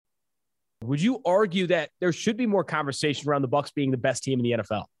would you argue that there should be more conversation around the Bucs being the best team in the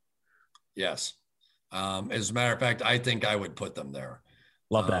NFL? Yes. As a matter of fact, I think I would put them there.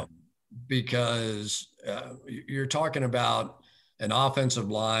 Love that. Because you're talking about an offensive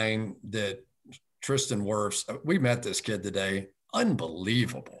line that Tristan Wirfs, we met this kid today,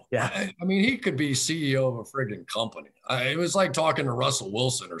 unbelievable. Yeah. I mean, he could be CEO of a friggin' company. It was like talking to Russell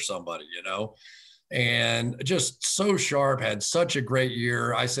Wilson or somebody, and just so sharp, had such a great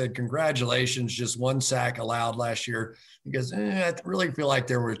year. I said, congratulations, just 1 sack allowed last year. He goes, I really feel like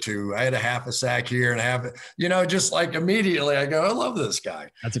there were 2. I had a half a sack here and a half, just like immediately I go, I love this guy.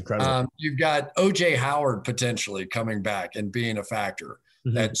 That's incredible. You've got O.J. Howard potentially coming back and being a factor.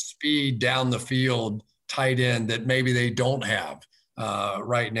 Mm-hmm. That speed down the field tight end that maybe they don't have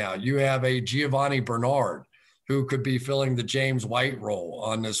right now. You have a Giovanni Bernard who could be filling the James White role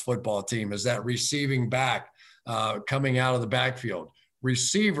on this football team as that receiving back coming out of the backfield.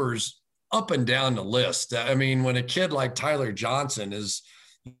 Receivers up and down the list. I mean, when a kid like Tyler Johnson is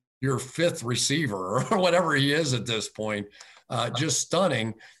your 5th receiver or whatever he is at this point, just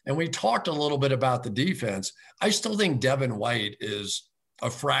stunning. And we talked a little bit about the defense. I still think Devin White is a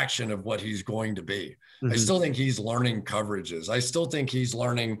fraction of what he's going to be. Mm-hmm. I still think he's learning coverages. I still think he's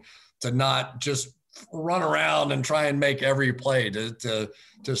learning to not just run around and try and make every play to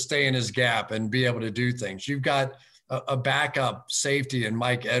stay in his gap and be able to do things. You've got a backup safety in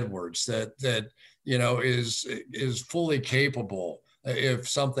Mike Edwards that is fully capable if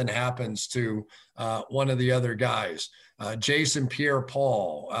something happens to one of the other guys. Jason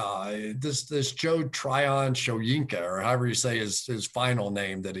Pierre-Paul, this Joe Tryon Shoyinka, or however you say his final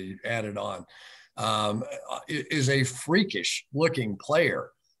name that he added on, is a freakish looking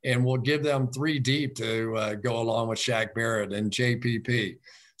player. And we'll give them 3 deep to go along with Shaq Barrett and JPP.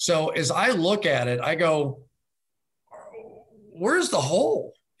 So as I look at it, I go, where's the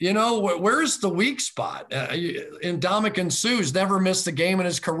hole? Where's the weak spot? Ndamukong Suh's never missed a game in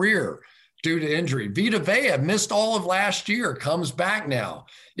his career due to injury. Vita Vea missed all of last year, comes back now,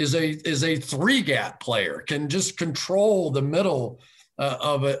 is a 3-gap player, can just control the middle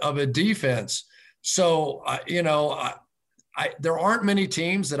of a defense. So, there aren't many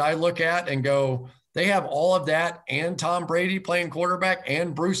teams that I look at and go, they have all of that and Tom Brady playing quarterback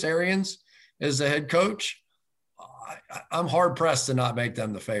and Bruce Arians as the head coach. I'm hard pressed to not make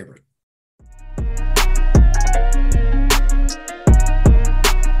them the favorite.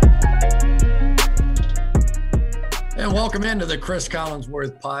 And welcome into the Chris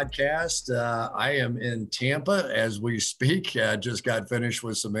Collinsworth podcast. I am in Tampa as we speak. Just got finished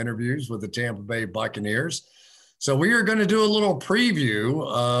with some interviews with the Tampa Bay Buccaneers. So we are going to do a little preview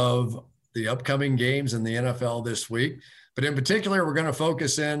of the upcoming games in the NFL this week. But in particular, we're going to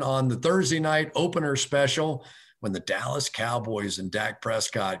focus in on the Thursday night opener special when the Dallas Cowboys and Dak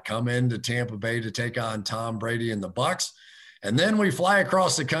Prescott come into Tampa Bay to take on Tom Brady and the Bucs. And then we fly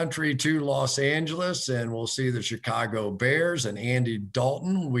across the country to Los Angeles and we'll see the Chicago Bears and Andy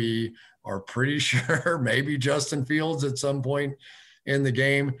Dalton. We are pretty sure maybe Justin Fields at some point in the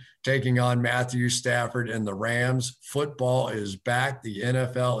game taking on Matthew Stafford and the Rams. Football is back. The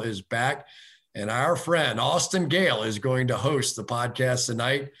NFL is back. And our friend Austin Gayle is going to host the podcast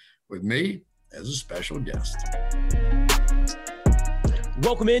tonight with me as a special guest.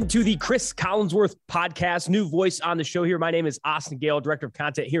 Welcome into the Chris Collinsworth podcast, new voice on the show here. My name is Austin Gayle, Director of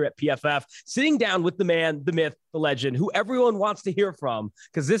Content here at PFF, sitting down with the man, the myth, the legend, who everyone wants to hear from,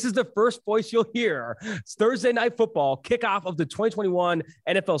 because this is the first voice you'll hear. It's Thursday Night Football, kickoff of the 2021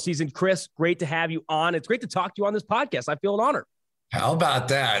 NFL season. Chris, great to have you on. It's great to talk to you on this podcast. I feel an honor. How about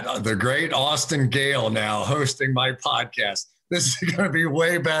that? The great Austin Gayle now hosting my podcast. This is going to be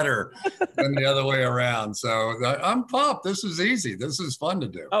way better than the other way around. So I'm pumped. This is easy. This is fun to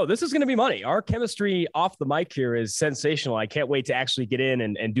do. Oh, this is going to be money. Our chemistry off the mic here is sensational. I can't wait to actually get in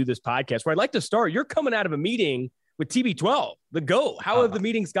and do this podcast. Where I'd like to start, you're coming out of a meeting with TB12, the GOAT. How have the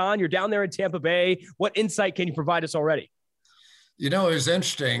meetings gone? You're down there in Tampa Bay. What insight can you provide us already? It was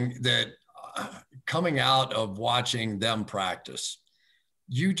interesting that coming out of watching them practice,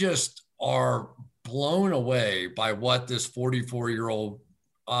 you just are blown away by what this 44-year-old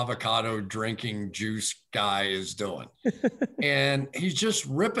avocado drinking juice guy is doing. And he's just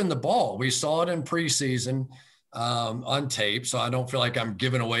ripping the ball. We saw it in preseason on tape, so I don't feel like I'm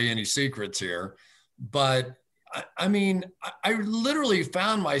giving away any secrets here. But I mean, I literally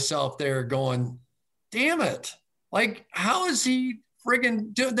found myself there going, damn it. Like, how is he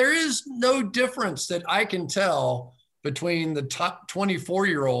friggin' there is no difference that I can tell between the top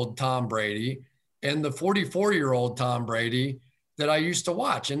 24-year-old Tom Brady and the 44-year-old Tom Brady that I used to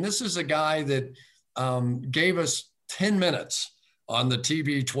watch. And this is a guy that gave us 10 minutes on the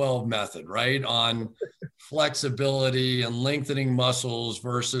TB12 method, right? On flexibility and lengthening muscles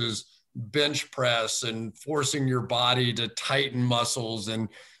versus bench press and forcing your body to tighten muscles and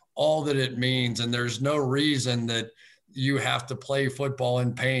all that it means. And there's no reason that you have to play football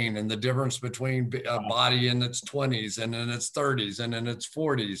in pain, and the difference between a body in its 20s and in its 30s and in its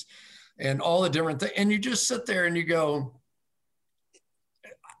 40s and all the different things. And you just sit there and you go,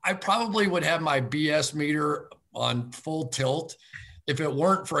 I probably would have my BS meter on full tilt if it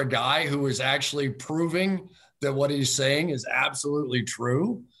weren't for a guy who is actually proving that what he's saying is absolutely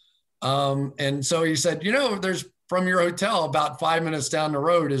true. And so he said, there's from your hotel about 5 minutes down the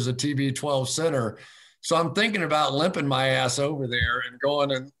road is a TB12 center. So I'm thinking about limping my ass over there and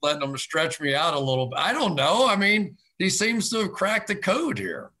going and letting them stretch me out a little bit. I don't know. I mean, he seems to have cracked the code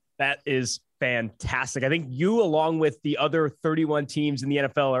here. That is fantastic. I think you, along with the other 31 teams in the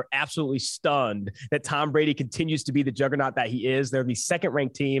NFL, are absolutely stunned that Tom Brady continues to be the juggernaut that he is. They're the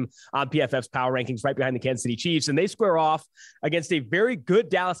second-ranked team on PFF's power rankings, right behind the Kansas City Chiefs, and they square off against a very good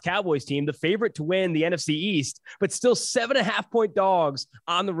Dallas Cowboys team, the favorite to win the NFC East, but still 7.5-point dogs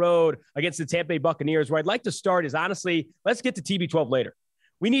on the road against the Tampa Bay Buccaneers. Where I'd like to start is, honestly, let's get to TB12 later.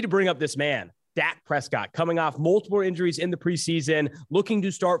 We need to bring up this man, Dak Prescott, coming off multiple injuries in the preseason, looking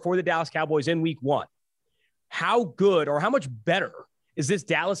to start for the Dallas Cowboys in week 1. How good or how much better is this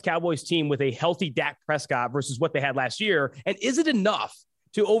Dallas Cowboys team with a healthy Dak Prescott versus what they had last year? And is it enough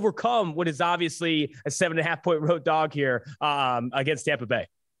to overcome what is obviously a 7.5-point road dog here against Tampa Bay?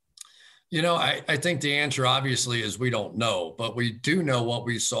 I think the answer obviously is we don't know, but we do know what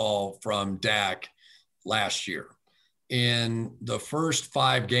we saw from Dak last year. In the first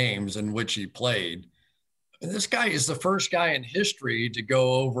 5 games in which he played, and this guy is the first guy in history to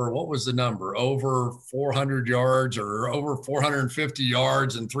go over, what was the number? Over 400 yards or over 450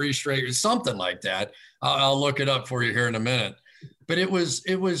 yards in 3 straight, something like that. I'll look it up for you here in a minute. But it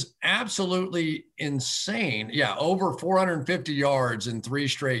was absolutely insane. Yeah, over 450 yards in 3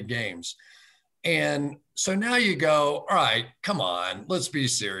 straight games. And so now you go, all right, come on, let's be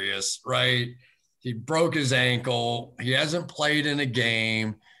serious, right? He broke his ankle. He hasn't played in a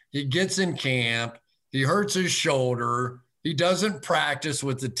game. He gets in camp. He hurts his shoulder. He doesn't practice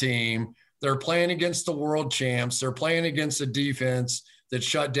with the team. They're playing against the world champs. They're playing against a defense that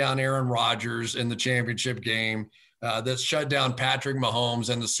shut down Aaron Rodgers in the championship game, that shut down Patrick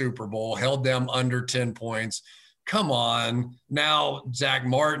Mahomes in the Super Bowl, held them under 10 points. Come on. Now, Zach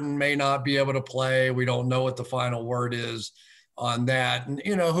Martin may not be able to play. We don't know what the final word is on that. And,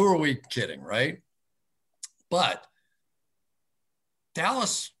 who are we kidding, right? But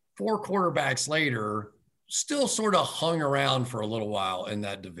Dallas, 4 quarterbacks later, still sort of hung around for a little while in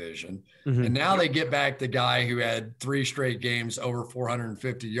that division. Mm-hmm. And now they get back the guy who had 3 straight games over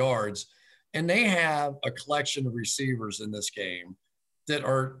 450 yards. And they have a collection of receivers in this game that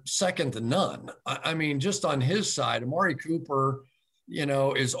are second to none. I mean, just on his side, Amari Cooper,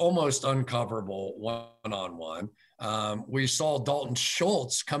 is almost uncoverable one-on-one. We saw Dalton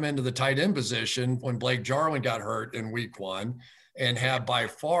Schultz come into the tight end position when Blake Jarwin got hurt in week 1 and have by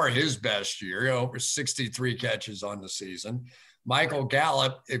far his best year, over 63 catches on the season. Michael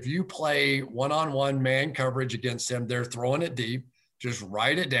Gallup, if you play one-on-one man coverage against him, they're throwing it deep. Just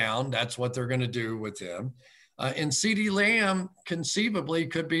write it down. That's what they're going to do with him. And CeeDee Lamb conceivably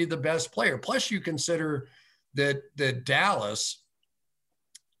could be the best player. Plus you consider that Dallas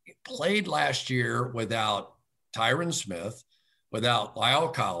played last year without Tyron Smith, without Lyle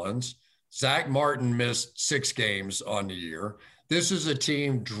Collins. Zach Martin missed 6 games on the year. This is a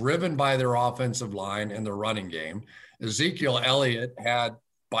team driven by their offensive line and the running game. Ezekiel Elliott had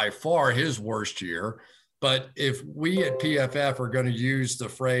by far his worst year. But if we at PFF are going to use the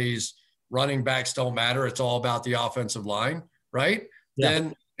phrase running backs don't matter, it's all about the offensive line, right? Yeah.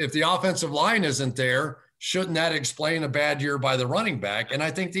 Then if the offensive line isn't there, shouldn't that explain a bad year by the running back? And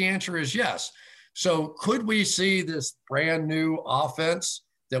I think the answer is yes. So could we see this brand new offense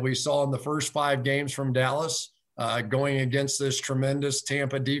that we saw in the first 5 games from Dallas going against this tremendous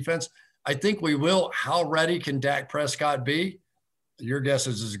Tampa defense? I think we will. How ready can Dak Prescott be? Your guess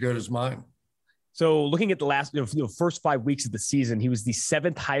is as good as mine. So looking at the first 5 weeks of the season, he was the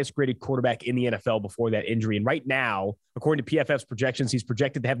 7th highest graded quarterback in the NFL before that injury. And right now, according to PFF's projections, he's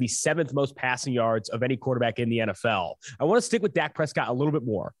projected to have the 7th most passing yards of any quarterback in the NFL. I want to stick with Dak Prescott a little bit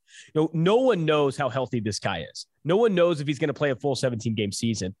more. No one knows how healthy this guy is. No one knows if he's going to play a full 17-game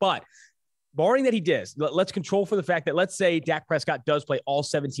season. But barring that he does, let's control for the fact that, let's say Dak Prescott does play all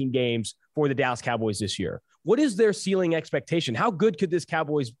 17 games for the Dallas Cowboys this year. What is their ceiling expectation? How good could this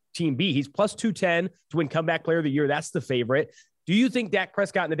Cowboys team be? He's plus 210 to win comeback player of the year. That's the favorite. Do you think Dak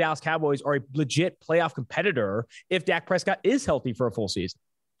Prescott and the Dallas Cowboys are a legit playoff competitor if Dak Prescott is healthy for a full season?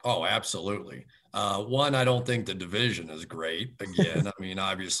 Oh, absolutely. One, I don't think the division is great. Again, I mean,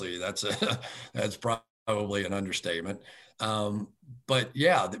 obviously that's probably an understatement. But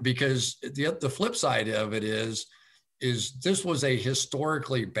yeah, because the flip side of it is this was a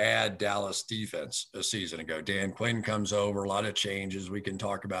historically bad Dallas defense a season ago. Dan Quinn comes over, a lot of changes. We can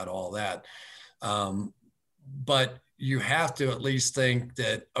talk about all that. But you have to at least think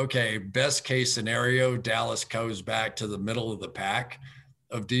that, okay, best case scenario, Dallas goes back to the middle of the pack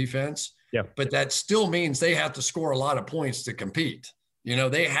of defense. Yeah. But that still means they have to score a lot of points to compete.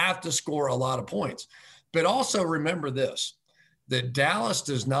 They have to score a lot of points. But also remember this, that Dallas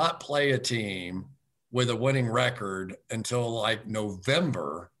does not play a team with a winning record until like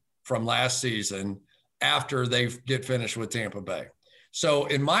November from last season after they get finished with Tampa Bay. So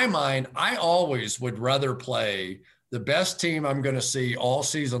in my mind, I always would rather play the best team I'm going to see all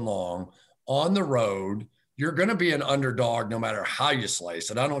season long on the road. You're going to be an underdog no matter how you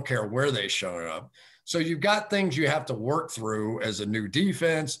slice it. I don't care where they show up. So you've got things you have to work through as a new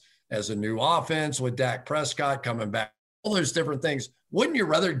defense, as a new offense with Dak Prescott coming back, all those different things. Wouldn't you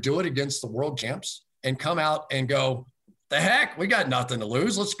rather do it against the world champs and come out and go, the heck, we got nothing to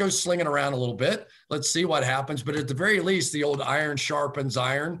lose. Let's go slinging around a little bit. Let's see what happens. But at the very least, the old iron sharpens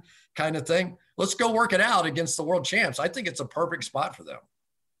iron kind of thing. Let's go work it out against the world champs. I think it's a perfect spot for them.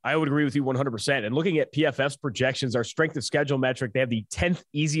 I would agree with you 100%. And looking at PFF's projections, our strength of schedule metric, they have the 10th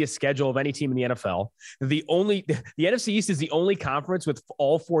easiest schedule of any team in the NFL. The NFC East is the only conference with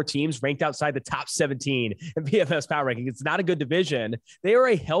all 4 teams ranked outside the top 17 in PFF's power ranking. It's not a good division. They are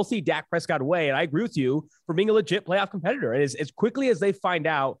a healthy Dak Prescott away. And I agree with you for being a legit playoff competitor. And as quickly as they find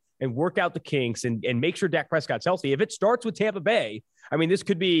out and work out the kinks and make sure Dak Prescott's healthy, if it starts with Tampa Bay, I mean, this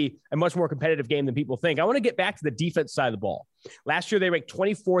could be a much more competitive game than people think. I want to get back to the defense side of the ball. Last year, they ranked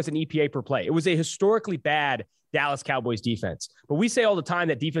 24th in EPA per play. It was a historically bad Dallas Cowboys defense. But we say all the time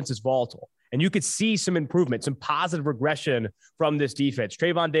that defense is volatile. And you could see some improvement, some positive regression from this defense.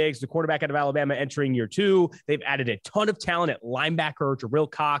 Trayvon Diggs, the quarterback out of Alabama, entering year 2. They've added a ton of talent at linebacker,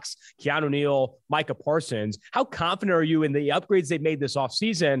 Jabril Cox, Keanu Neal, Micah Parsons. How confident are you in the upgrades they've made this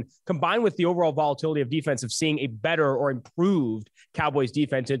offseason, combined with the overall volatility of defense, of seeing a better or improved Cowboys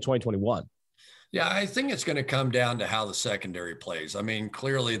defense in 2021? Yeah, I think it's going to come down to how the secondary plays. I mean,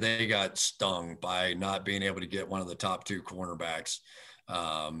 clearly they got stung by not being able to get one of the top 2 cornerbacks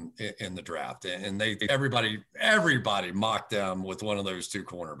in the draft. And everybody mocked them with one of those 2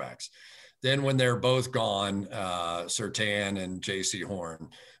 cornerbacks. Then when they're both gone, Surtain and JC Horn,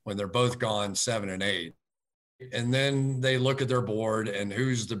 when they're both gone 7 and 8, and then they look at their board and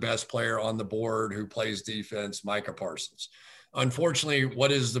who's the best player on the board who plays defense? Micah Parsons. Unfortunately, what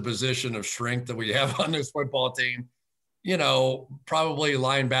is the position of strength that we have on this football team? Probably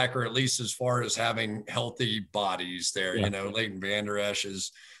linebacker, at least as far as having healthy bodies there. Yeah. Leighton Vander Esch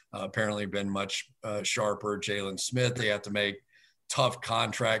has apparently been much sharper. Jalen Smith, they have to make tough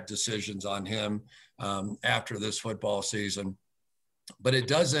contract decisions on him after this football season. But it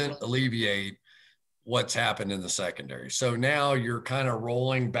doesn't alleviate what's happened in the secondary. So now you're kind of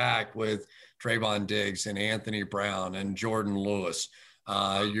rolling back with Trayvon Diggs and Anthony Brown and Jordan Lewis.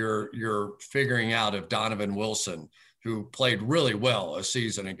 You're figuring out if Donovan Wilson, who played really well a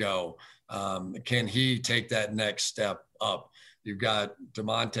season ago, can he take that next step up? You've got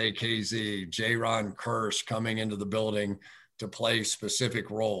DeMonte KZ, Jaron Kearse coming into the building to play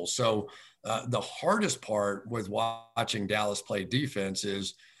specific roles. So the hardest part with watching Dallas play defense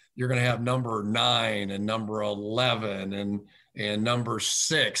is you're going to have number 9 and number 11 and number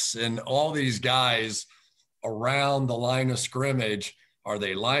 6 and all these guys around the line of scrimmage. Are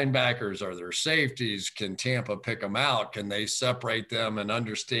they linebackers? Are there safeties? Can Tampa pick them out? Can they separate them and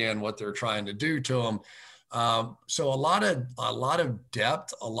understand what they're trying to do to them? So a lot of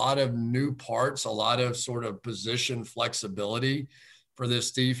depth, a lot of new parts, a lot of sort of position flexibility for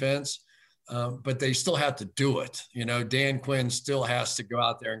this defense. But they still have to do it. Dan Quinn still has to go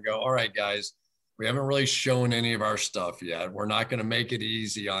out there and go, all right, guys, we haven't really shown any of our stuff yet. We're not going to make it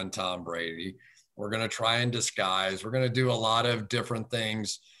easy on Tom Brady. We're going to try and disguise. We're going to do a lot of different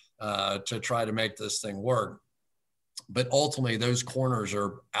things to try to make this thing work. But ultimately, those corners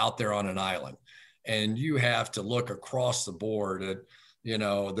are out there on an island. And you have to look across the board at,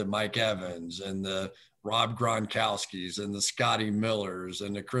 the Mike Evans and the Rob Gronkowskis and the Scotty Millers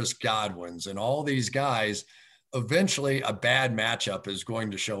and the Chris Godwins and all these guys. Eventually, a bad matchup is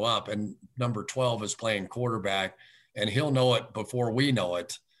going to show up. And number 12 is playing quarterback, and he'll know it before we know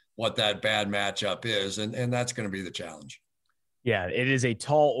it, what that bad matchup is. And that's going to be the challenge. Yeah, it is a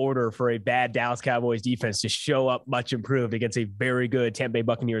tall order for a bad Dallas Cowboys defense to show up much improved against a very good Tampa Bay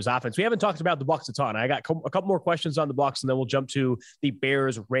Buccaneers offense. We haven't talked about the Bucs a ton. I got a couple more questions on the Bucs, and then we'll jump to the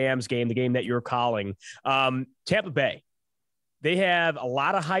Bears-Rams game, the game that you're calling. Tampa Bay, they have a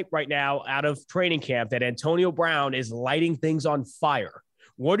lot of hype right now out of training camp that Antonio Brown is lighting things on fire.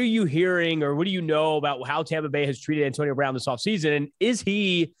 What are you hearing, or what do you know about how Tampa Bay has treated Antonio Brown this offseason? And is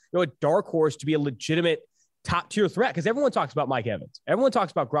he, a dark horse to be a legitimate top-tier threat? Because everyone talks about Mike Evans. Everyone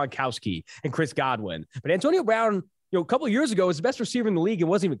talks about Gronkowski and Chris Godwin. But Antonio Brown, a couple of years ago, was the best receiver in the league and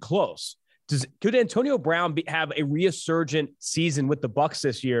wasn't even close. Could Antonio Brown have a resurgent season with the Bucs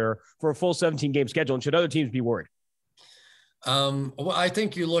this year for a full 17-game schedule? And should other teams be worried? Well, I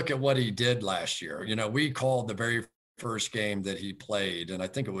think you look at what he did last year. We called the very first game that he played, and I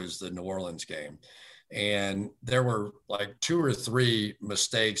think it was the New Orleans game. And there were like 2 or 3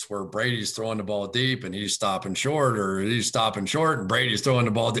 mistakes where Brady's throwing the ball deep and he's stopping short, or he's stopping short and Brady's throwing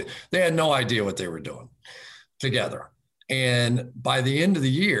the ball deep. They had no idea what they were doing together. And by the end of the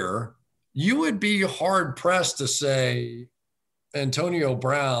year, you would be hard pressed to say Antonio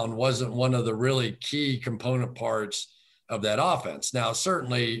Brown wasn't one of the really key component parts of that offense. Now,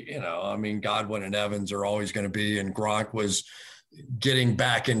 certainly, Godwin and Evans are always going to be, and Gronk was getting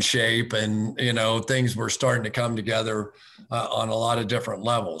back in shape, and things were starting to come together on a lot of different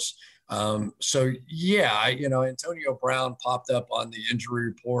levels. Antonio Brown popped up on the injury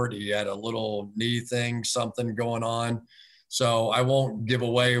report. He had a little knee thing, something going on. So I won't give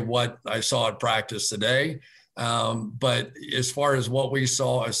away what I saw at practice today. But as far as what we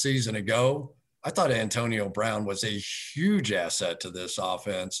saw a season ago, I thought Antonio Brown was a huge asset to this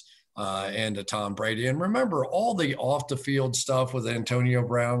offense. And to Tom Brady. And remember all the off the field stuff with Antonio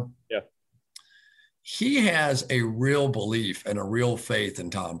Brown. Yeah. He has a real belief and a real faith in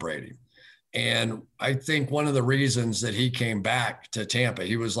Tom Brady. And I think one of the reasons that he came back to Tampa,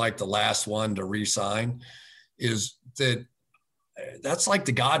 he was like the last one to re-sign, is that that's like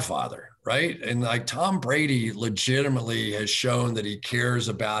the Godfather, right? And like Tom Brady legitimately has shown that he cares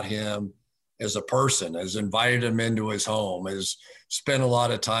about him as a person, has invited him into his home, has spent a lot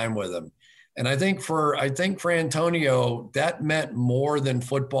of time with him. And I think for Antonio, that meant more than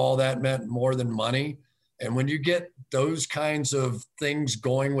football. That meant more than money. And when you get those kinds of things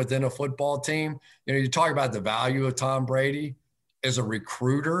going within a football team, you talk about the value of Tom Brady as a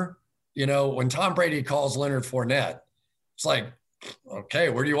recruiter. When Tom Brady calls Leonard Fournette, it's like, okay,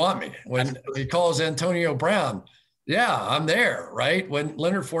 where do you want me? When he calls Antonio Brown, yeah, I'm there, right? When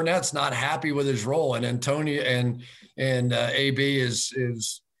Leonard Fournette's not happy with his role, and Antonio and AB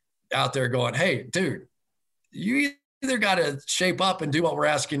is out there going, hey, dude, you either got to shape up and do what we're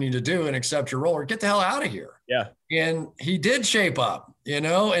asking you to do and accept your role, or get the hell out of here. Yeah. And he did shape up,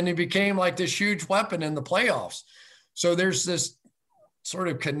 and he became like this huge weapon in the playoffs. So there's this sort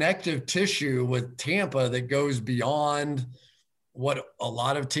of connective tissue with Tampa that goes beyond what a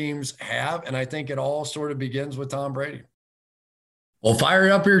lot of teams have. And I think it all sort of begins with Tom Brady. Well, fire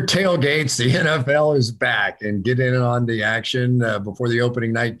up your tailgates. The NFL is back, and get in on the action before the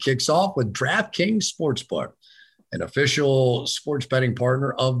opening night kicks off with DraftKings Sportsbook, an official sports betting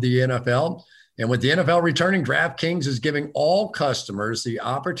partner of the NFL. And with the NFL returning, DraftKings is giving all customers the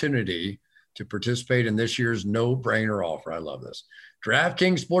opportunity to participate in this year's no-brainer offer. I love this.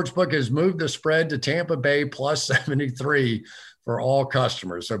 DraftKings Sportsbook has moved the spread to Tampa Bay plus 73 for all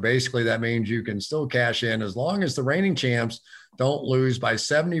customers. So basically that means you can still cash in as long as the reigning champs don't lose by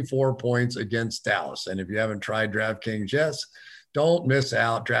 74 points against Dallas. And if you haven't tried DraftKings yet, don't miss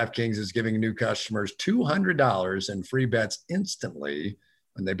out. DraftKings is giving new customers $200 in free bets instantly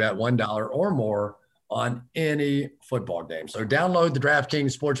when they bet $1 or more on any football game. So download the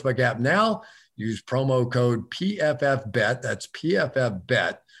DraftKings Sportsbook app now. Use promo code PFFBET. That's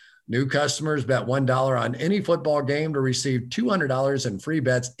PFFBET. New customers bet $1 on any football game to receive $200 in free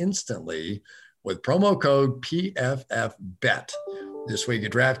bets instantly with promo code PFFBET. This week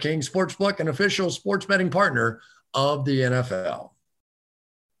at DraftKings Sportsbook, an official sports betting partner of the NFL.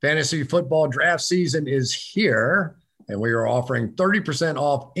 Fantasy football draft season is here, and we are offering 30%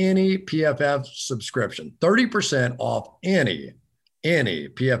 off any PFF subscription. 30% off any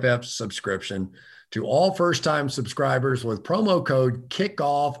PFF subscription to all first-time subscribers with promo code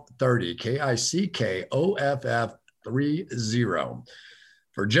KICKOFF30, KICKOFF30.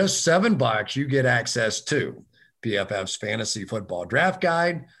 For just $7, you get access to PFF's Fantasy Football Draft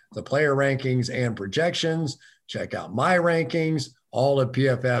Guide, the player rankings and projections. Check out my rankings, all of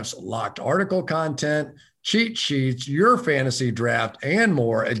PFF's locked article content, cheat sheets, your fantasy draft, and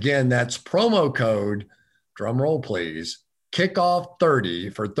more. Again, that's promo code, drumroll please,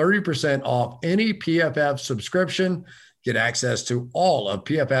 KICKOFF30 for 30% off any PFF subscription. Get access to all of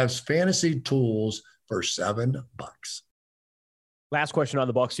PFF's fantasy tools for $7. Last question on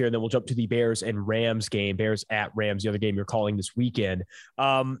the Bucs here, and then we'll jump to the Bears and Rams game. Bears at Rams, the other game you're calling this weekend.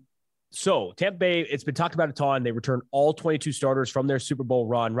 So Tampa Bay, it's been talked about a ton. They returned all 22 starters from their Super Bowl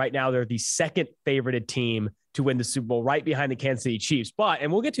run. Right now, they're the second favorited team to win the Super Bowl, right behind the Kansas City Chiefs.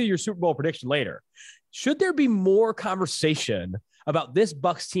 And we'll get to your Super Bowl prediction later. Should there be more conversation about this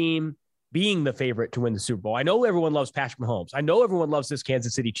Bucs team being the favorite to win the Super Bowl? I know everyone loves Patrick Mahomes. I know everyone loves this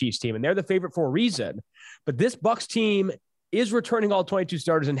Kansas City Chiefs team, and they're the favorite for a reason. But this Bucs team is returning all 22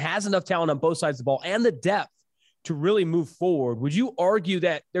 starters and has enough talent on both sides of the ball and the depth to really move forward. Would you argue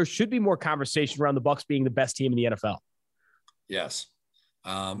that there should be more conversation around the Bucs being the best team in the NFL? Yes.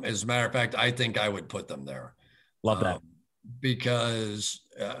 As a matter of fact, I think I would put them there. Love that. Because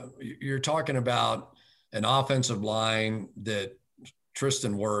you're talking about an offensive line that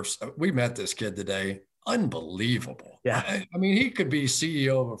Tristan Wirfs, we met this kid today. Unbelievable. Yeah. I mean, he could be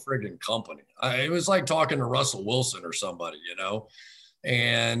CEO of a friggin' company. It was like talking to Russell Wilson or somebody,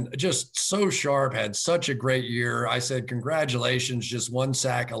 and just so sharp, had such a great year. I said, congratulations, just 1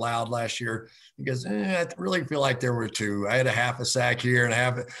 sack allowed last year. He goes, I really feel like there were 2. I had a half a sack here and a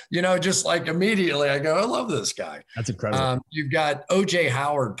half, just like immediately I go, I love this guy. That's incredible. You've got O.J.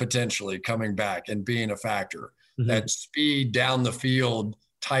 Howard potentially coming back and being a factor. Mm-hmm. That speed down the field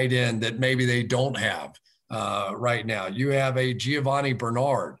tight end that maybe they don't have right now. You have a Giovanni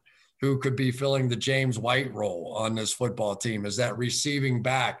Bernard who could be filling the James White role on this football team as that receiving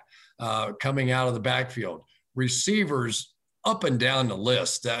back coming out of the backfield. Receivers up and down the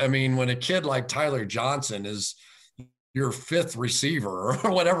list. I mean, when a kid like Tyler Johnson is your 5th receiver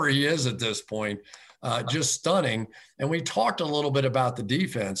or whatever he is at this point, just stunning. And we talked a little bit about the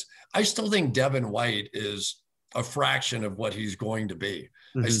defense. I still think Devin White is a fraction of what he's going to be.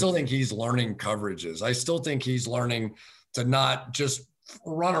 Mm-hmm. I still think he's learning coverages. I still think he's learning to not just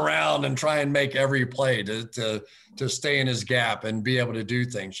run around and try and make every play to stay in his gap and be able to do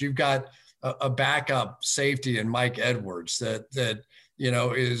things. You've got a backup safety in Mike Edwards that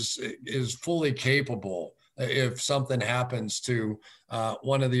is fully capable if something happens to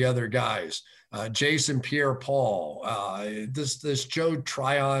one of the other guys. Jason Pierre-Paul, this Joe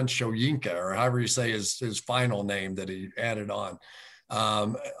Tryon Shoyinka, or however you say his final name that he added on,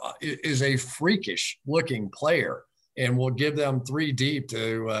 is a freakish looking player, and will give them 3 deep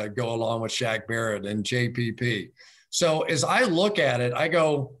to go along with Shaq Barrett and JPP. So as I look at it, I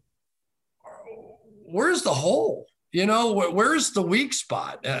go, where's the hole? Where's the weak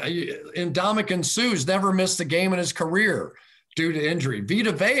spot? Ndamukong Suh's never missed a game in his career due to injury.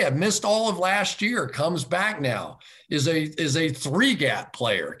 Vita Vea missed all of last year, comes back now, is a 3-gap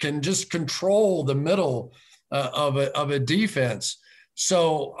player, can just control the middle of a defense.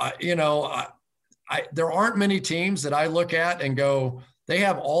 So, there aren't many teams that I look at and go, they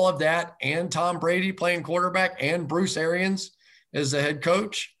have all of that and Tom Brady playing quarterback and Bruce Arians as the head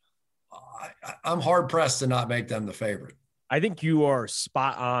coach. I'm hard-pressed to not make them the favorite. I think you are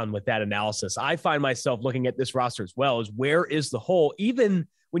spot on with that analysis. I find myself looking at this roster as well as where is the hole, even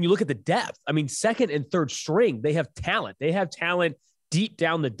when you look at the depth. I mean, 2nd and 3rd string, they have talent. They have talent deep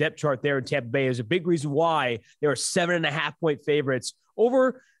down the depth chart there in Tampa Bay. Is a big reason why they are 7.5-point favorites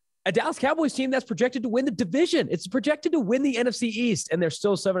over a Dallas Cowboys team that's projected to win the division. It's projected to win the NFC East, and they're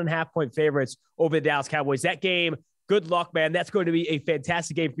still 7.5-point favorites over the Dallas Cowboys. That game, good luck, man. That's going to be a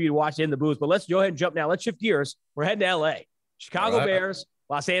fantastic game for you to watch in the booth. But let's go ahead and jump now. Let's shift gears. We're heading to L.A. Chicago Bears,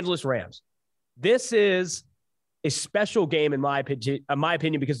 Los Angeles Rams. This is a special game in my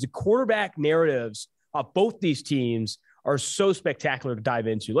opinion, because the quarterback narratives of both these teams are so spectacular to dive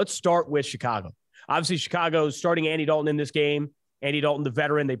into. Let's start with Chicago. Obviously, Chicago's starting Andy Dalton in this game. Andy Dalton, the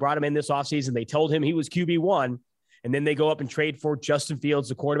veteran, they brought him in this offseason. They told him he was QB1, and then they go up and trade for Justin Fields,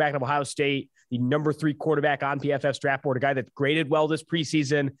 the quarterback of Ohio State, the number 3 quarterback on PFF's draft board, a guy that graded well this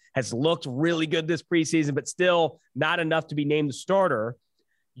preseason, has looked really good this preseason, but still not enough to be named the starter.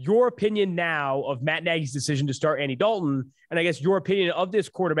 Your opinion now of Matt Nagy's decision to start Andy Dalton, and I guess your opinion of this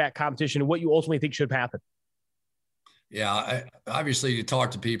quarterback competition and what you ultimately think should happen. Yeah, obviously you talk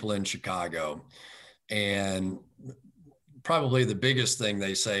to people in Chicago, and probably the biggest thing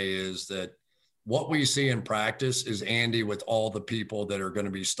they say is that what we see in practice is Andy with all the people that are going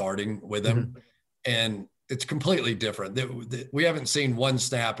to be starting with him. Mm-hmm. And it's completely different. We haven't seen one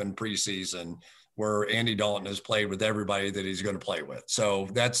snap in preseason where Andy Dalton has played with everybody that he's going to play with. So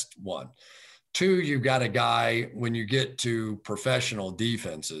that's one. 2, you've got a guy, when you get to professional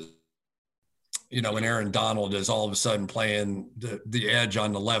defenses, when Aaron Donald is all of a sudden playing the edge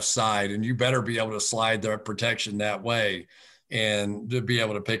on the left side, and you better be able to slide the protection that way and to be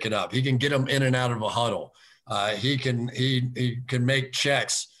able to pick it up. He can get them in and out of a huddle. He can make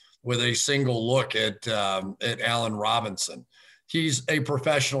checks with a single look at Allen Robinson. He's a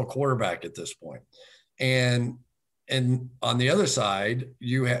professional quarterback at this point. And on the other side,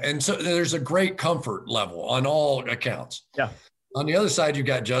 so there's a great comfort level on all accounts. Yeah. On the other side, you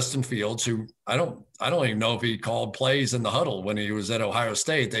got Justin Fields, who I don't even know if he called plays in the huddle when he was at Ohio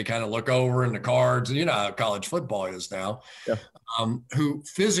State. They kind of look over in the cards, and you know how college football is now. Yeah. Who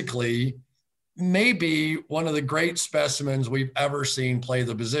physically may be one of the great specimens we've ever seen play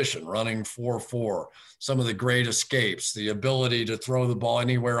the position, running 4.4, some of the great escapes, the ability to throw the ball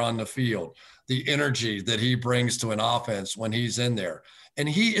anywhere on the field, the energy that he brings to an offense when he's in there. And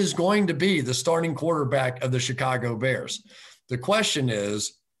he is going to be the starting quarterback of the Chicago Bears. The question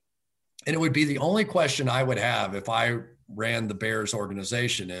is, and it would be the only question I would have if I ran the Bears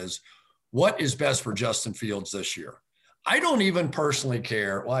organization, is what is best for Justin Fields this year? I don't even personally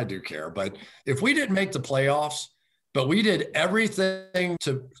care. Well, I do care, but if we didn't make the playoffs, but we did everything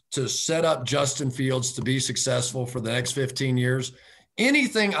to set up Justin Fields to be successful for the next 15 years,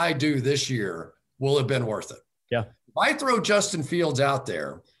 anything I do this year will have been worth it. Yeah. If I throw Justin Fields out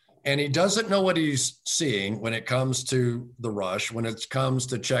there and he doesn't know what he's seeing when it comes to the rush, when it comes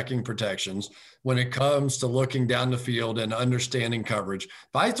to checking protections, when it comes to looking down the field and understanding coverage,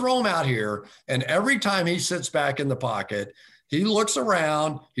 if I throw him out here and every time he sits back in the pocket, he looks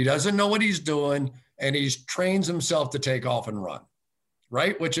around, he doesn't know what he's doing, and he trains himself to take off and run,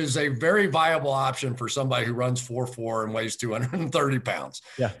 right? Which is a very viable option for somebody who runs 4.4 and weighs 230 pounds.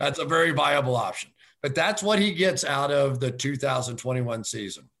 Yeah. That's a very viable option. But that's what he gets out of the 2021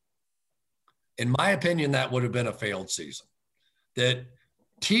 season. In my opinion, that would have been a failed season. That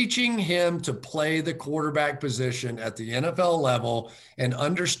teaching him to play the quarterback position at the NFL level and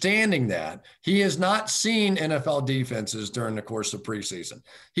understanding that he has not seen NFL defenses during the course of preseason.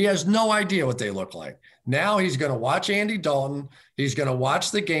 He has no idea what they look like. Now he's going to watch Andy Dalton. He's going to watch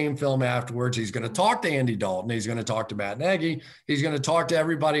the game film afterwards. He's going to talk to Andy Dalton. He's going to talk to Matt Nagy. He's going to talk to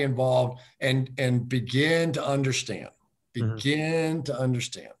everybody involved and begin to understand. Begin to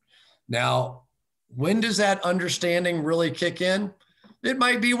understand. Now, when does that understanding really kick in? It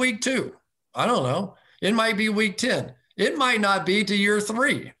might be week 2. I don't know. It might be week 10. It might not be to year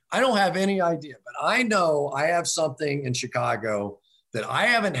 3. I don't have any idea, but I know I have something in Chicago that I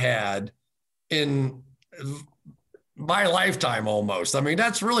haven't had in my lifetime almost. I mean,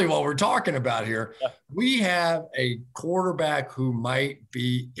 that's really what we're talking about here. Yeah. We have a quarterback who might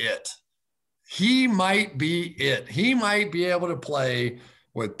be it. He might be it. He might be able to play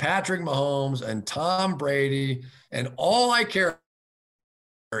with Patrick Mahomes and Tom Brady, and all I care,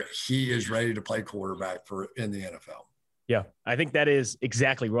 he is ready to play quarterback in the NFL. Yeah, I think that is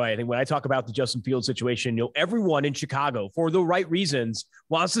exactly right. I think when I talk about the Justin Fields situation, everyone in Chicago, for the right reasons,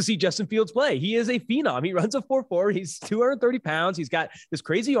 wants to see Justin Fields play. He is a phenom. He runs a 4.4. He's 230 pounds. He's got this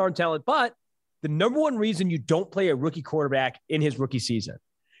crazy arm talent. But the number one reason you don't play a rookie quarterback in his rookie season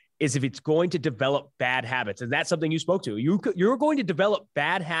is if it's going to develop bad habits. And that's something you spoke to. You're going to develop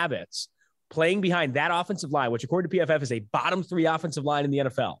bad habits playing behind that offensive line, which according to PFF is a bottom 3 offensive line in the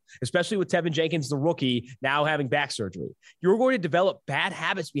NFL, especially with Tevin Jenkins, the rookie, now having back surgery. You're going to develop bad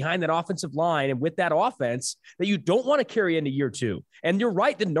habits behind that offensive line and with that offense that you don't want to carry into year 2. And you're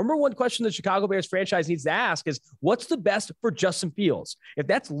right. The number one question the Chicago Bears franchise needs to ask is, what's the best for Justin Fields? If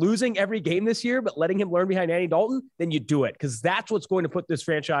that's losing every game this year, but letting him learn behind Andy Dalton, then you do it, because that's what's going to put this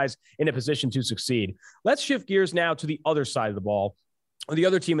franchise in a position to succeed. Let's shift gears now to the other side of the ball. The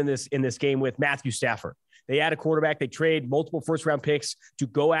other team in this game with Matthew Stafford. They add a quarterback. They trade multiple first-round picks to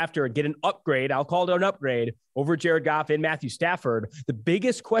go after and get an upgrade. I'll call it an upgrade over Jared Goff and Matthew Stafford. The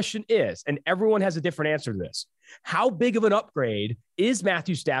biggest question is, and everyone has a different answer to this, how big of an upgrade is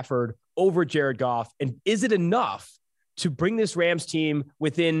Matthew Stafford over Jared Goff? And is it enough to bring this Rams team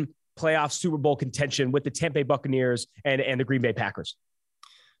within playoff Super Bowl contention with the Tampa Bay Buccaneers and the Green Bay Packers?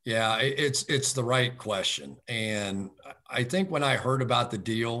 Yeah, it's the right question. And I think when I heard about the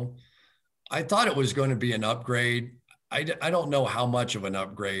deal, I thought it was going to be an upgrade. I don't know how much of an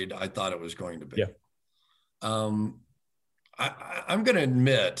upgrade I thought it was going to be. Yeah. I'm going to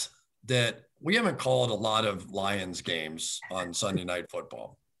admit that we haven't called a lot of Lions games on Sunday Night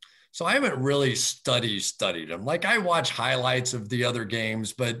Football. So I haven't really studied them. Like, I watch highlights of the other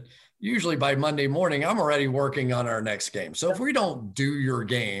games, but usually by Monday morning, I'm already working on our next game. So if we don't do your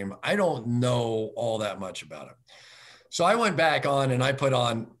game, I don't know all that much about it. So I went back on and I put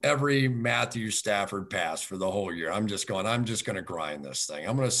on every Matthew Stafford pass for the whole year. I'm just going to grind this thing.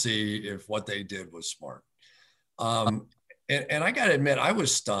 I'm going to see if what they did was smart. And I got to admit, I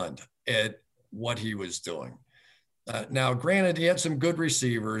was stunned at what he was doing. Now, granted, he had some good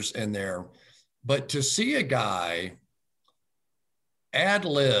receivers in there, But to see a guy ad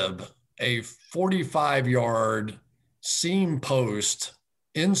lib a 45-yard seam post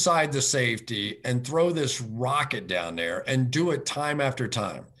inside the safety and throw this rocket down there and do it time after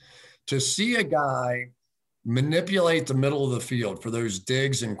time, to see a guy manipulate the middle of the field for those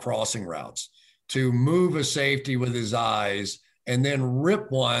digs and crossing routes, to move a safety with his eyes and then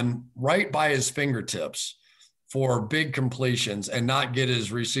rip one right by his fingertips for big completions and not get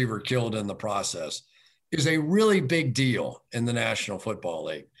his receiver killed in the process, is a really big deal in the National Football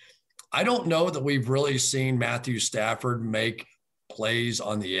League. I don't know that we've really seen Matthew Stafford make plays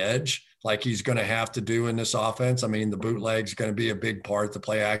on the edge like he's going to have to do in this offense. I mean, the bootleg's going to be a big part. The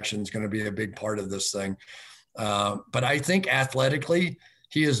play action is going to be a big part of this thing. But I think athletically,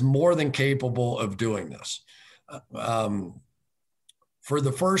 he is more than capable of doing this. For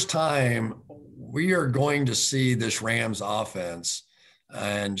the first time, we are going to see this Rams offense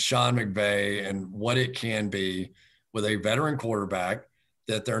and Sean McVay and what it can be with a veteran quarterback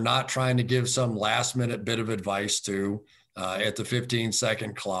that they're not trying to give some last minute bit of advice to at the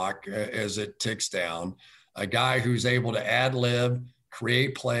 15-second clock as it ticks down. A guy who's able to ad lib,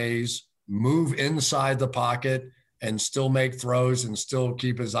 create plays, move inside the pocket, and still make throws and still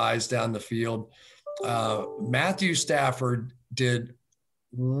keep his eyes down the field. Matthew Stafford did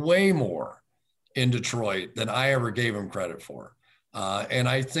way more in Detroit than I ever gave him credit for. And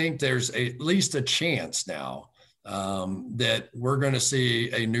I think there's at least a chance now that we're going to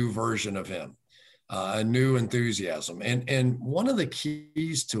see a new version of him, a new enthusiasm. And one of the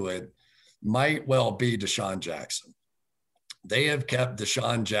keys to it might well be Deshaun Jackson. They have kept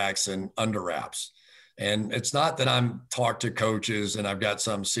Deshaun Jackson under wraps. And it's not that I'm talked to coaches and I've got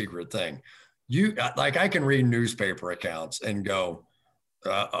some secret thing. I can read newspaper accounts and go,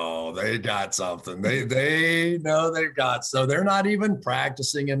 uh-oh, they got something. They know they've got. So they're not even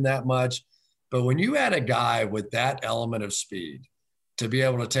practicing him that much. But when you add a guy with that element of speed to be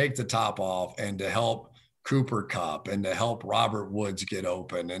able to take the top off and to help Cooper Kupp and to help Robert Woods get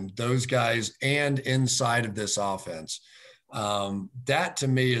open and those guys and inside of this offense, that to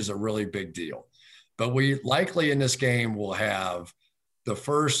me is a really big deal. But we likely in this game will have the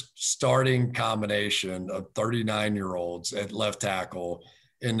first starting combination of 39-year-olds at left tackle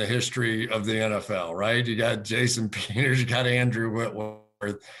in the history of the NFL, right? You got Jason Peters, you got Andrew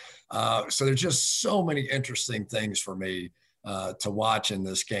Whitworth. So there's just so many interesting things for me to watch in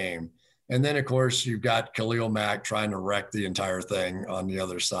this game. And then, of course, you've got Khalil Mack trying to wreck the entire thing on the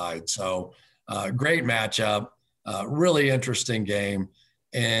other side. So great matchup, really interesting game.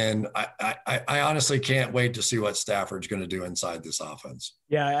 And I honestly can't wait to see what Stafford's going to do inside this offense.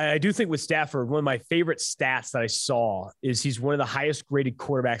 Yeah, I do think with Stafford, one of my favorite stats that I saw is he's one of the highest graded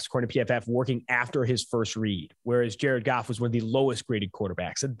quarterbacks according to PFF working after his first read, whereas Jared Goff was one of the lowest graded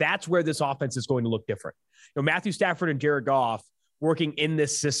quarterbacks. And that's where this offense is going to look different. Matthew Stafford and Jared Goff working in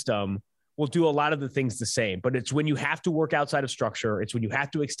this system will do a lot of the things the same, but it's when you have to work outside of structure, it's when you have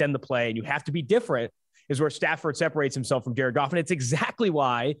to extend the play and you have to be different is where Stafford separates himself from Jared Goff. And it's exactly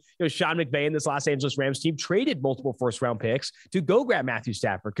why Sean McVay and this Los Angeles Rams team traded multiple first-round picks to go grab Matthew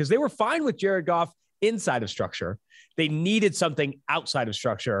Stafford because they were fine with Jared Goff inside of structure. They needed something outside of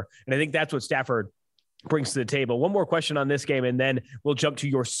structure. And I think that's what Stafford brings to the table. One more question on this game, and then we'll jump to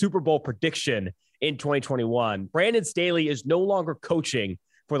your Super Bowl prediction in 2021. Brandon Staley is no longer coaching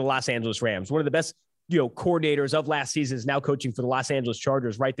for the Los Angeles Rams. One of the best coordinators of last season is now coaching for the Los Angeles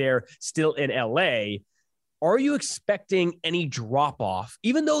Chargers right there still in LA. Are you expecting any drop-off,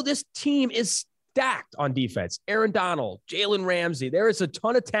 even though this team is stacked on defense? Aaron Donald, Jalen Ramsey, there is a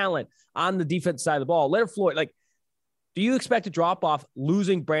ton of talent on the defense side of the ball. Leonard Floyd, do you expect a drop-off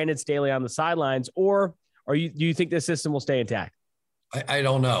losing Brandon Staley on the sidelines, or do you think this system will stay intact? I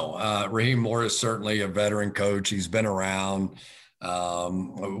don't know. Raheem Morris is certainly a veteran coach. He's been around.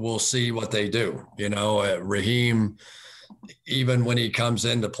 We'll see what they do. Raheem, even when he comes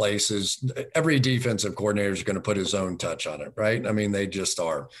into places, every defensive coordinator is going to put his own touch on it, right? I mean, they just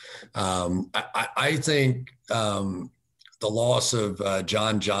are. I think the loss of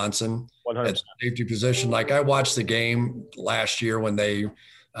John Johnson 100%. At the safety position, I watched the game last year when they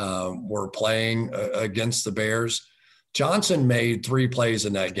were playing against the Bears. Johnson made 3 plays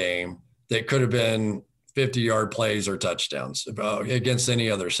in that game that could have been 50-yard plays or touchdowns against any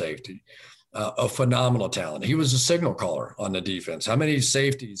other safety. A phenomenal talent. He was a signal caller on the defense. How many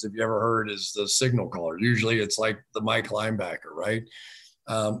safeties have you ever heard as the signal caller? Usually it's like the Mike linebacker, right?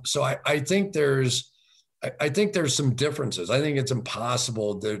 So I think there's some differences. I think it's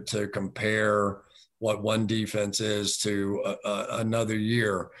impossible to compare what one defense is to another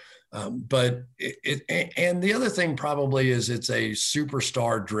year. But and the other thing probably is it's a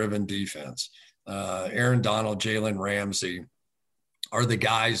superstar driven defense. Aaron Donald, Jalen Ramsey are the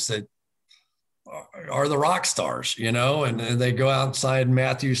guys that are the rock stars, and they go outside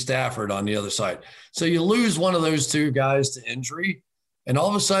Matthew Stafford on the other side. So you lose one of those two guys to injury, and all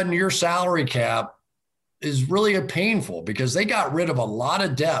of a sudden your salary cap is really painful because they got rid of a lot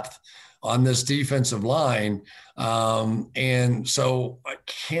of depth on this defensive line. And so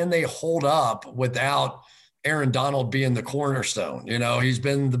can they hold up without Aaron Donald being the cornerstone? He's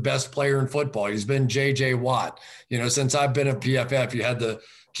been the best player in football. He's been J.J. Watt. Since I've been at PFF, you had the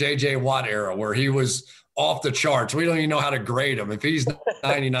J.J. Watt era where he was off the charts. We don't even know how to grade him. If he's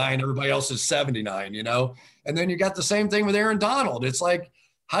 99, everybody else is 79, And then you got the same thing with Aaron Donald. It's like,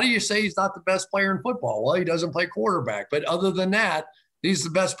 how do you say he's not the best player in football? Well, he doesn't play quarterback. But other than that, he's the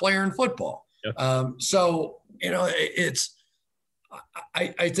best player in football. Yeah.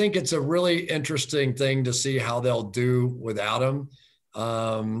 I think it's a really interesting thing to see how they'll do without him.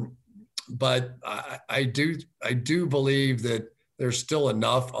 But I do believe that there's still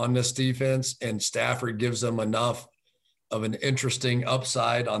enough on this defense, and Stafford gives them enough of an interesting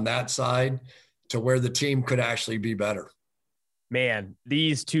upside on that side to where the team could actually be better. Man,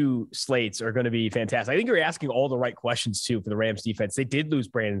 these two slates are going to be fantastic. I think you're asking all the right questions, too, for the Rams defense. They did lose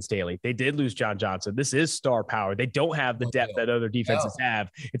Brandon Staley. They did lose John Johnson. This is star power. They don't have the depth that other defenses have.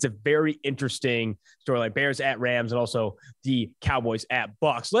 It's a very interesting storyline. Bears at Rams and also the Cowboys at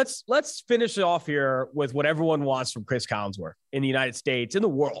Bucks. Let's finish it off here with what everyone wants from Cris Collinsworth in the United States, in the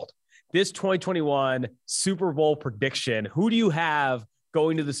world. This 2021 Super Bowl prediction. Who do you have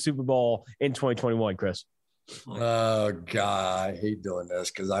going to the Super Bowl in 2021, Cris? Oh God, I hate doing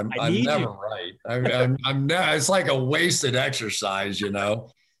this because I'm never right. I'm never, it's like a wasted exercise,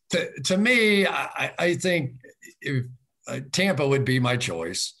 To me, I think if Tampa would be my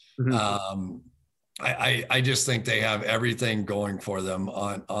choice. Mm-hmm. I just think they have everything going for them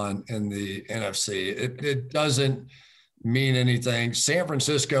in the NFC. It doesn't mean anything. San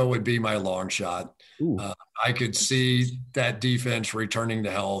Francisco would be my long shot. I could see that defense returning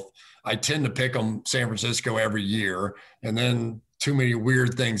to health. I tend to pick them San Francisco every year, and then too many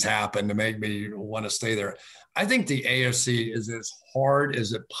weird things happen to make me want to stay there. I think the AFC is as hard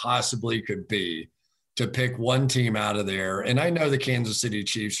as it possibly could be to pick one team out of there. And I know the Kansas City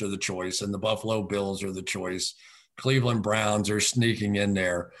Chiefs are the choice, and the Buffalo Bills are the choice. Cleveland Browns are sneaking in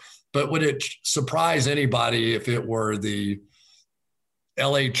there. But would it surprise anybody if it were the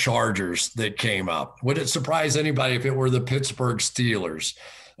LA Chargers that came up? Would it surprise anybody if it were the Pittsburgh Steelers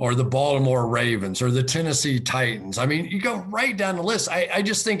or the Baltimore Ravens or the Tennessee Titans? I mean, you go right down the list. I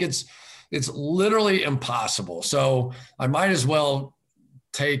just think it's literally impossible. So I might as well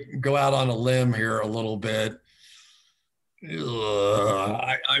go out on a limb here a little bit.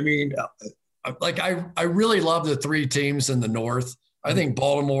 I really love the three teams in the North. I think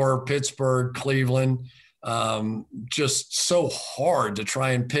Baltimore, Pittsburgh, Cleveland, just so hard to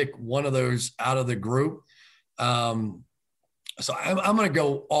try and pick one of those out of the group. So I'm going to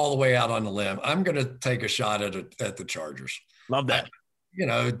go all the way out on the limb. I'm going to take a shot at the Chargers. Love that.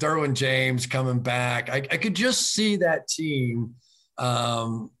 Derwin James coming back. I could just see that team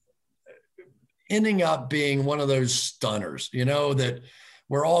ending up being one of those stunners, that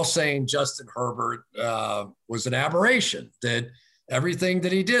we're all saying Justin Herbert was an aberration, that everything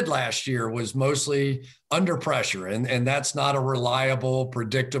that he did last year was mostly under pressure. And that's not a reliable,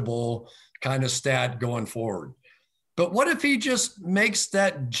 predictable kind of stat going forward. But what if he just makes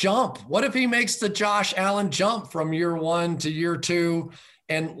that jump? What if he makes the Josh Allen jump from year one to year two?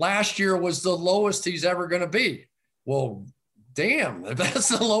 And last year was the lowest he's ever going to be. Well, damn, if that's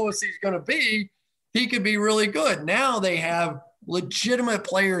the lowest he's going to be, he could be really good. Now they have legitimate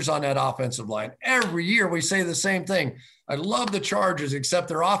players on that offensive line. Every year we say the same thing. I love the Chargers, except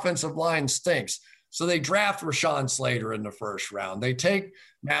their offensive line stinks. So they draft Rashawn Slater in the first round. They take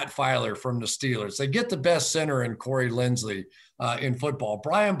Matt Filer from the Steelers. They get the best center in Corey Linsley in football.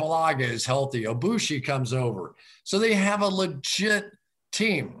 Brian Bulaga is healthy. Ibushi comes over. So they have a legit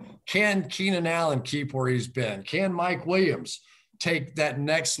team. Can Keenan Allen keep where he's been? Can Mike Williams take that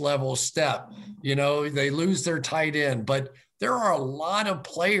next level step? They lose their tight end, but there are a lot of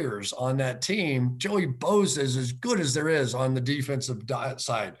players on that team. Joey Bosa is as good as there is on the defensive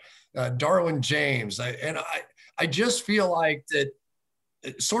side. Darwin James. I just feel like that,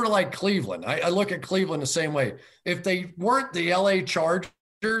 sort of like Cleveland. I look at Cleveland the same way. If they weren't the LA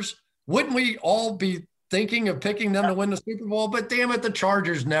Chargers, wouldn't we all be thinking of picking them to win the Super Bowl? But damn it, the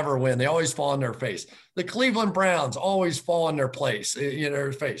Chargers never win. They always fall on their face. The Cleveland Browns always fall on their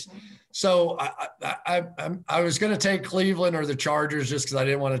face. So I was going to take Cleveland or the Chargers just because I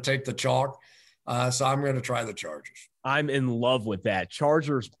didn't want to take the chalk. So I'm going to try the Chargers. I'm in love with that.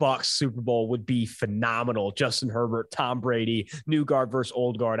 Chargers Bucks Super Bowl would be phenomenal. Justin Herbert, Tom Brady, new guard versus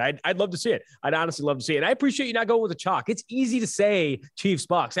old guard. I'd love to see it. I'd honestly love to see it. And I appreciate you not going with the chalk. It's easy to say Chiefs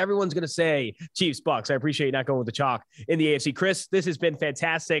Bucks. Everyone's going to say Chiefs Bucks. I appreciate you not going with the chalk in the AFC. Chris, this has been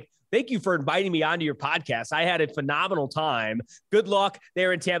fantastic. Thank you for inviting me onto your podcast. I had a phenomenal time. Good luck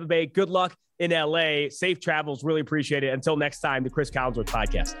there in Tampa Bay. Good luck in LA. Safe travels. Really appreciate it. Until next time, the Chris Collinsworth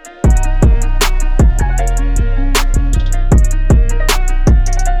Podcast.